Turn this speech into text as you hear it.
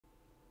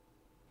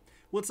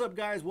What's up,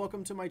 guys?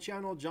 Welcome to my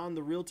channel, John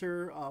the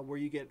Realtor, where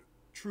you get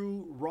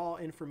true raw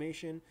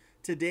information.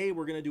 Today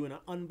we're going to do an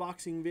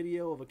unboxing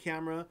video of a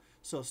camera,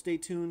 so stay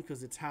tuned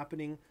because it's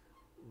happening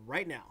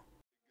right now.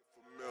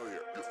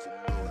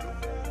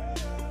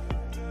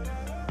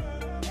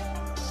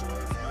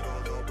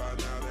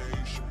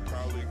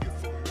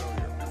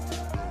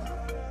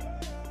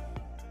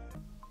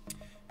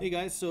 Hey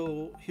guys,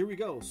 so here we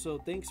go. So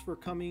thanks for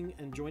coming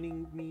and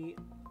joining me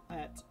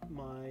at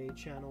my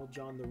channel,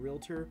 John the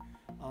Realtor.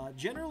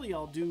 Generally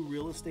I'll do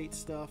real estate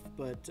stuff,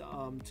 but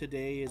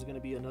today is going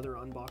to be another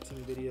unboxing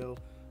video.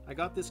 I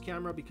got this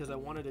camera because I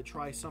wanted to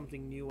try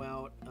something new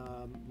out.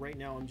 Right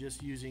now I'm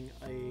just using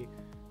a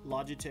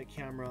Logitech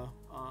camera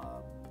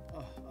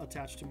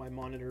attached to my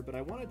monitor, but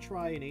I want to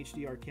try an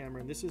HDR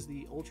camera, and this is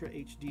the Ultra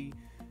HD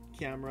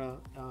camera.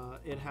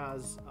 It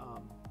has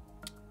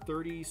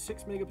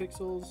 36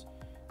 megapixels.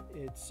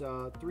 It's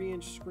a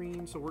 3-inch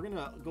screen, so we're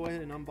gonna go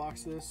ahead and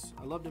unbox this.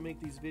 I love to make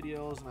these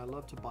videos and I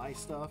love to buy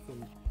stuff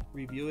and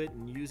review it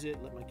and use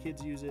it, let my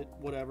kids use it,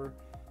 whatever.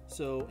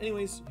 So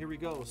anyways, here we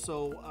go.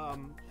 So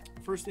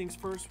first things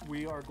first,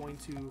 we are going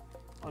to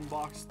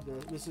unbox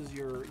this is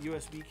your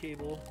USB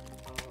cable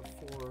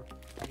for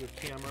your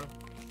camera.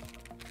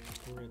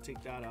 We're gonna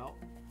take that out.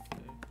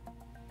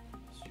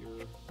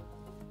 Okay.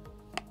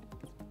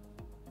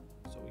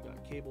 So we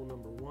got cable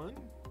number 1.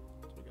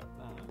 So we got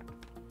that.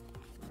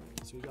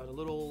 So we got a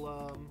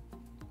little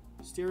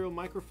stereo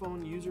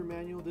microphone user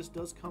manual. This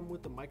does come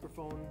with the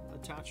microphone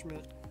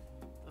attachment.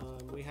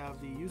 We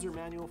have the user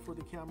manual for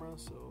the camera,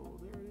 so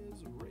there it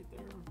is right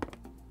there.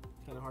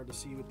 Kind of hard to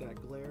see with that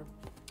glare.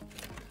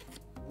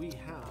 We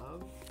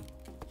have,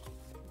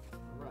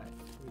 all right,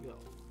 here we go.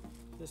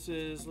 This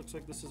is, looks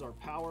like this is our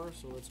power,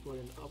 so let's go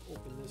ahead and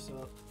open this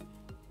up.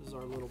 This is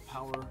our little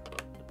power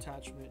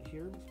attachment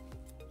here.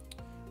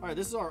 All right,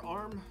 this is our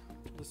arm.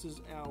 This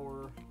is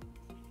our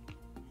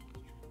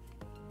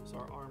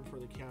arm for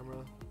the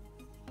camera.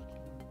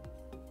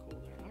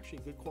 Cool there. Actually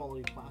good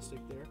quality plastic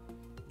there.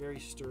 Very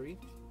sturdy.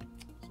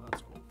 So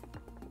that's cool.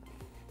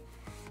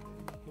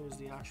 Here's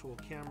the actual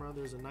camera.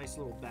 There's a nice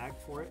little bag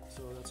for it,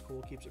 so that's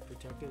cool. Keeps it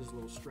protected. There's a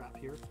little strap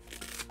here.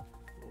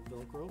 A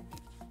little Velcro.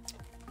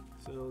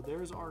 So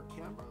there's our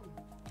camera.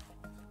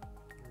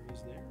 There it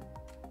is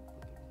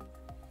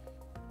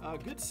there.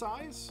 Good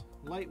size,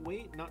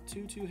 lightweight, not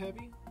too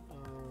heavy.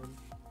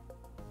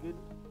 Good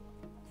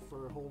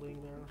for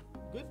holding there.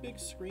 Good big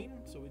screen,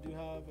 so we do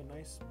have a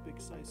nice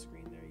big size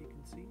screen there, you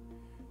can see.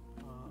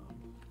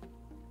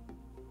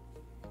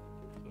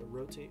 So it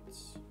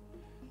rotates.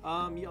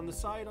 On the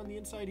side, on the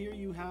inside here,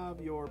 you have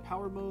your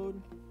power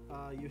mode,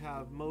 you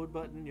have mode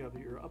button, you have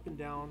your up and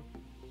down,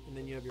 and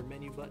then you have your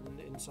menu button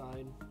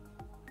inside.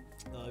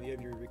 You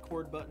have your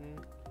record button,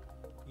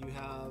 you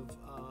have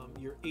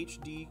your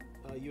HD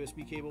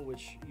USB cable,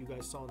 which you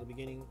guys saw in the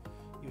beginning.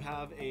 You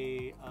have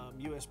a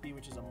USB,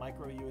 which is a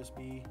micro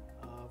USB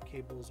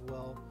cable as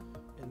well.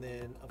 And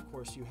then, of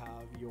course, you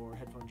have your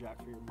headphone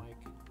jack for your mic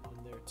on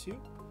there too.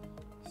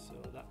 So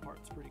that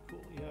part's pretty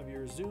cool. You have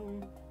your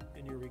zoom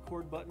and your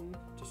record button,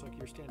 just like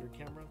your standard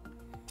camera.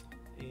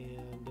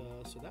 And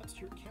so that's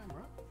your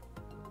camera.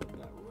 Put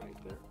that right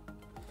there.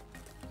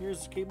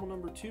 Here's cable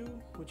number 2,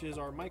 which is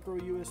our micro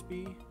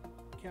USB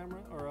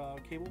camera, or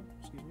cable,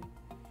 excuse me.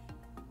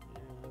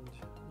 And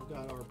we've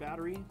got our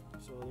battery.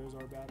 So there's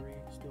our battery,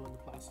 still in the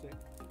plastic.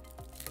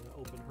 I'm gonna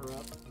open her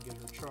up and get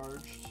her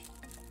charged.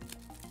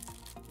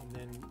 And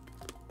then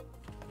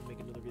make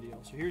another video.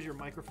 So here's your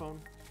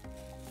microphone.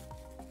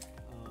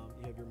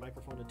 You have your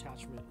microphone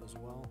attachment as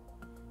well.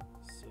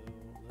 So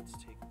let's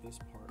take this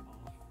part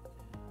off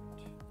and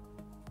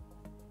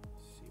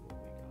see what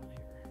we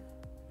got here.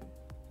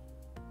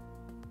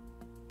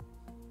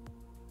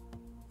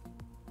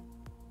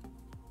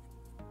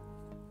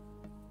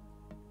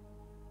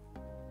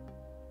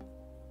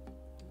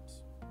 Oops.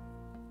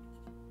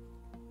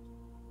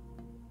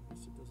 I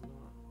guess it does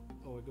not.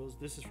 Oh, it goes.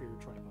 This is for your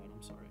tripod.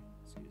 I'm sorry.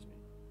 Excuse me.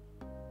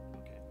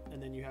 Okay,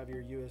 and then you have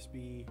your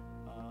USB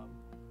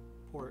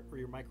port, or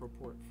your micro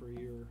port for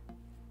your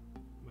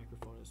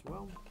microphone as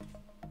well.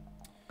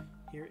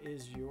 Here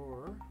is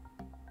your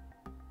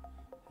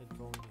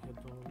headphone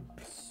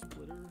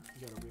splitter.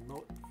 You got a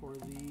remote for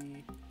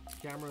the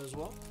camera as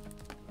well.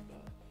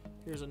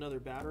 Here's another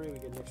battery. We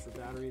get an extra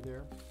battery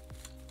there.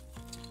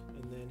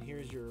 And then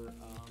here's your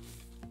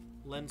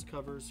lens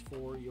covers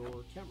for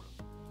your camera.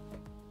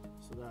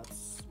 So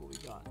that's what we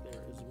got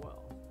there as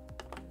well.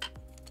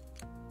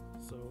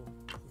 So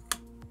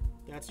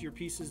that's your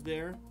pieces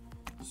there.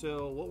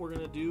 So what we're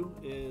going to do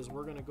is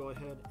we're going to go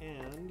ahead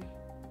and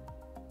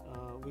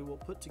we will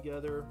put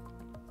together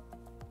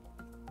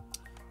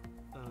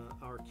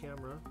our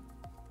camera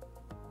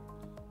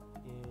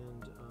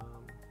and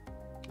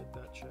get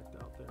that checked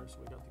out there. So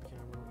we got the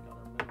camera, we got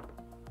our mount.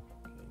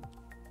 Okay.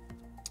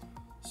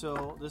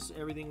 So this is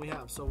everything we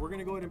have. So we're going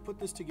to go ahead and put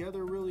this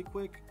together really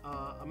quick.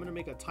 I'm going to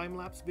make a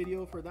time-lapse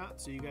video for that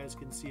so you guys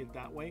can see it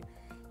that way.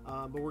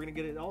 But we're gonna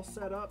get it all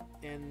set up,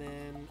 and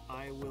then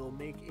I will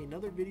make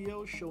another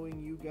video showing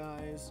you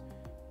guys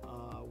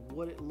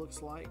what it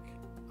looks like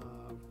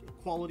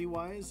quality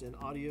wise and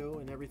audio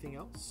and everything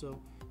else. So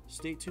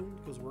stay tuned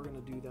because we're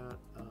going to do that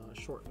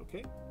shortly.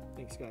 Okay,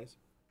 thanks guys.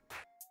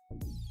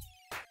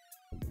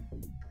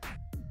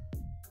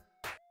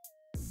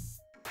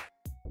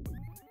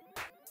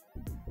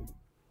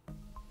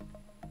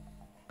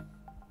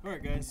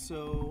 Alright guys,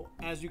 so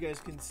as you guys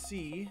can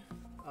see,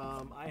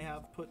 I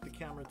have put the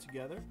camera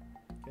together.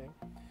 Okay,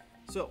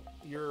 so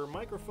your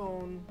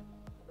microphone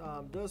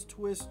does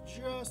twist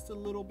just a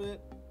little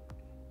bit.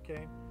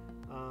 Okay,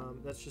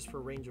 that's just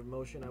for range of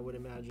motion, I would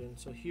imagine.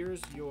 So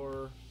here's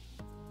your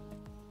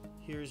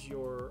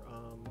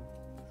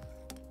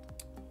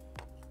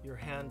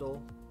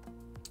handle.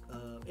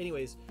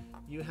 Anyways,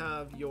 you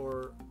have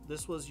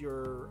this was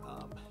your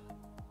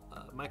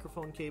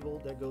microphone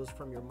cable that goes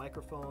from your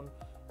microphone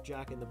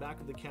jack in the back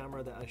of the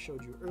camera that I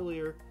showed you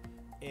earlier,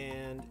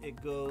 and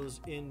it goes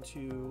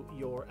into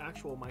your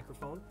actual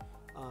microphone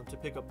to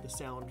pick up the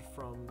sound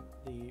from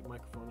the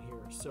microphone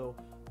here. So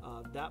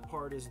that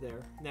part is there.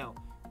 Now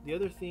the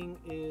other thing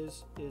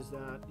is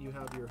that you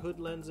have your hood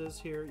lenses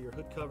here, your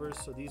hood covers,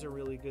 so these are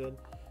really good.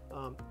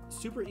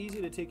 Super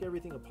easy to take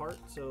everything apart,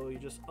 so you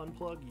just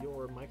unplug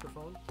your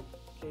microphone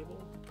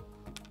cable.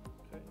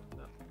 Okay,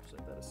 now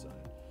set that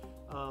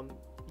aside.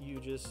 You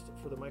just,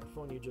 for the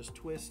microphone, you just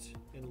twist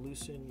and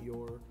loosen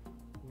your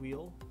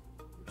wheel,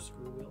 your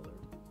screw wheel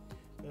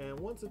there. And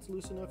once it's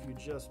loose enough, you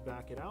just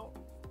back it out.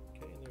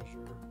 Okay, and there's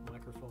your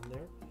microphone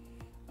there.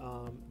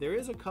 There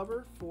is a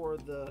cover for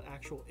the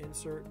actual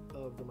insert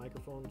of the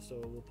microphone,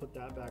 so we'll put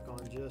that back on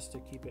just to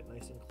keep it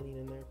nice and clean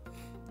in there.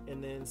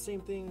 And then same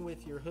thing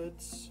with your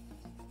hoods,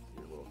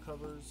 your little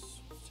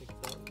covers. Take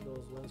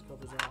those lens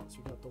covers out. So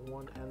you got the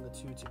 1 and the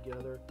 2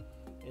 together,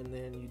 and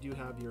then you do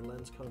have your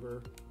lens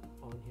cover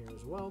on here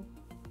as well.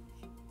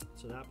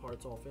 So that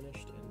part's all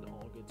finished and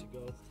all good to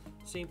go.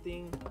 Same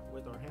thing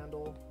with our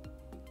handle.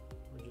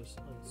 We just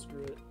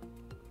unscrew it,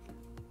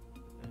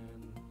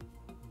 and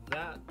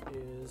that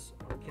is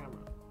our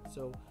camera.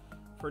 So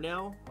for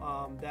now,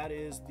 that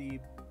is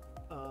the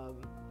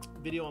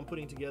video I'm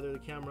putting together, the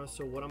camera.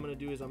 So what I'm going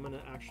to do is I'm going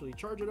to actually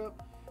charge it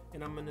up,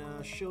 and I'm going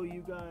to show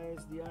you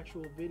guys the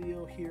actual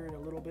video here in a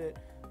little bit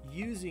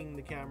using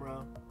the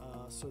camera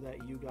so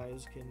that you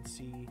guys can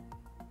see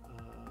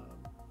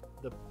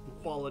the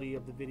quality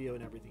of the video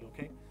and everything.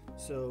 Okay,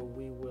 so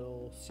we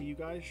will see you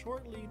guys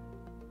shortly.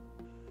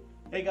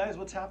 Hey guys,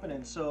 what's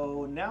happening?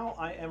 So now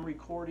I am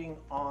recording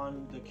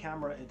on the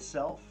camera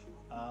itself.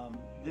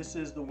 This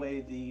is the way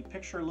the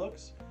picture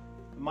looks.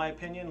 In my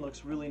opinion,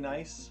 looks really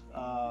nice.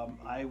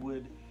 I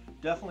would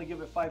definitely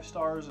give it 5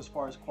 stars as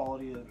far as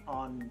quality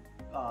on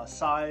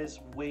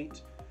size,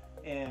 weight,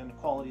 and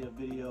quality of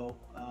video.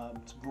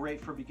 It's great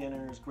for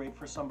beginners, great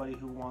for somebody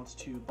who wants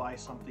to buy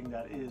something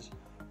that is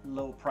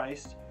low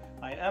priced.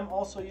 I am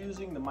also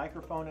using the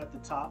microphone at the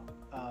top,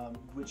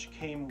 which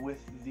came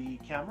with the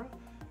camera,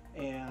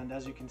 and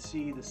as you can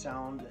see, the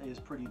sound is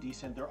pretty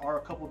decent. There are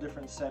a couple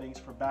different settings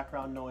for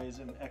background noise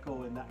and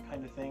echo and that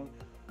kind of thing,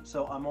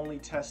 so I'm only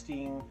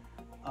testing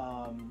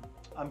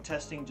I'm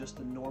testing just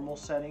the normal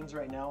settings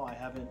right now. I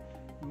haven't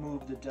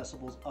moved the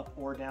decibels up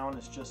or down,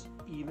 it's just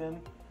even.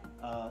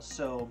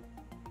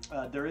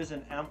 There is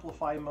an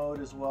amplify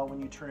mode as well when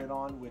you turn it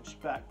on, which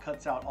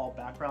cuts out all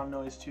background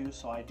noise too,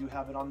 so I do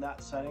have it on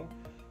that setting.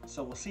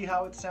 So we'll see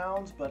how it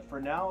sounds, but for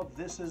now,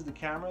 this is the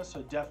camera,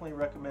 so definitely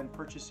recommend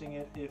purchasing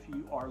it if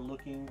you are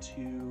looking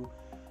to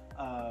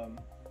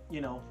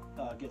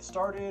get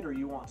started, or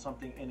you want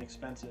something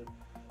inexpensive.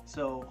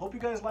 So hope you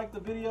guys like the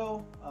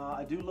video.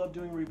 I do love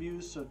doing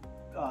reviews, so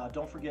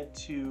don't forget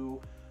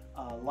to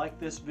like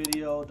this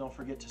video. Don't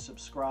forget to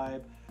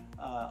subscribe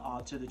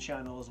to the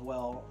channel as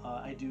well.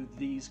 I do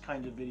these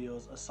kind of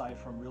videos aside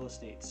from real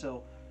estate.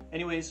 So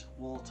anyways,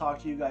 we'll talk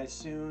to you guys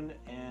soon,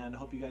 and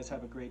hope you guys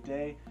have a great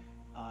day.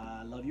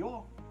 I love you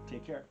all.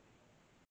 Take care.